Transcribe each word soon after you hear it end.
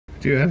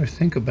Do you ever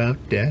think about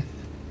death?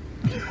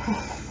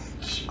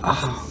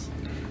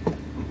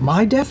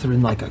 My death, or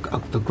in like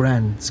the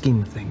grand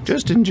scheme of things?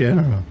 Just in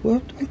general.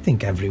 Well, I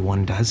think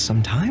everyone does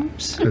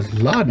sometimes. Because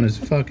Laden is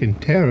fucking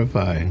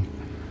terrifying.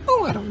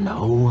 Oh, I don't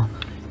know.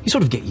 You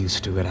sort of get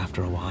used to it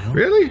after a while.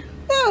 Really?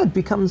 Yeah, it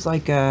becomes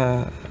like You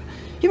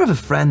ever have a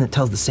friend that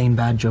tells the same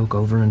bad joke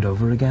over and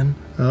over again?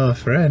 Oh, a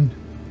friend.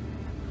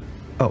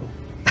 Oh.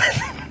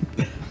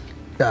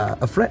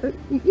 A friend?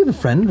 You have a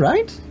friend,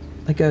 right?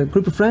 Like a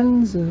group of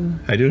friends?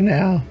 I do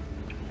now.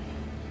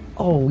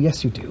 Oh,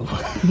 yes, you do.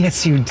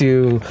 Yes, you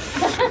do.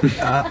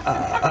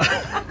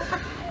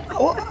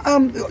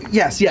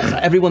 Yes.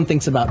 Everyone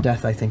thinks about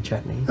death, I think,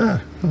 Chetney.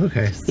 Ah,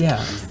 okay.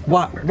 Yeah.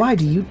 Why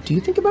do you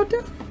think about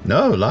death?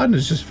 No, Laden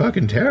is just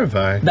fucking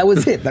terrifying. That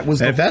was it. That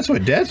was. And if that's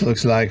what death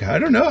looks like, I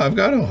don't know. I've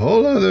got a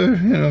whole other,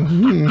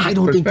 I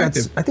don't think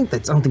perspective.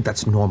 that's. I don't think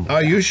that's normal.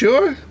 Are you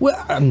sure?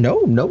 Well,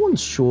 no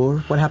one's sure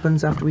what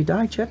happens after we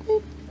die,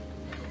 Chetney.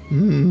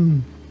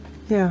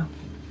 Yeah.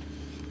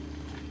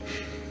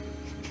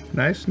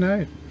 Nice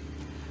night.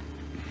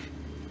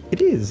 It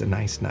is a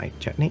nice night,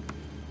 Chetney.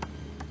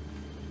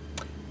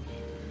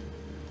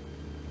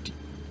 Do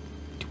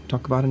we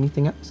talk about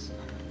anything else?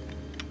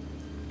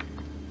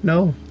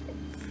 No,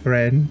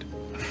 friend.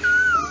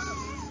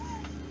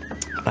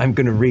 I'm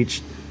gonna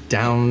reach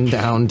down,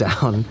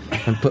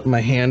 and put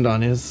my hand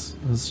on his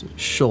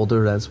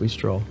shoulder as we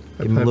stroll.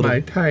 I put my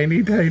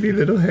tiny, tiny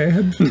little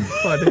hand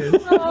on his.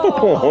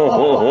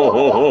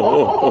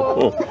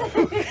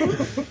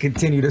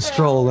 Continue to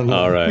stroll.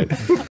 All right.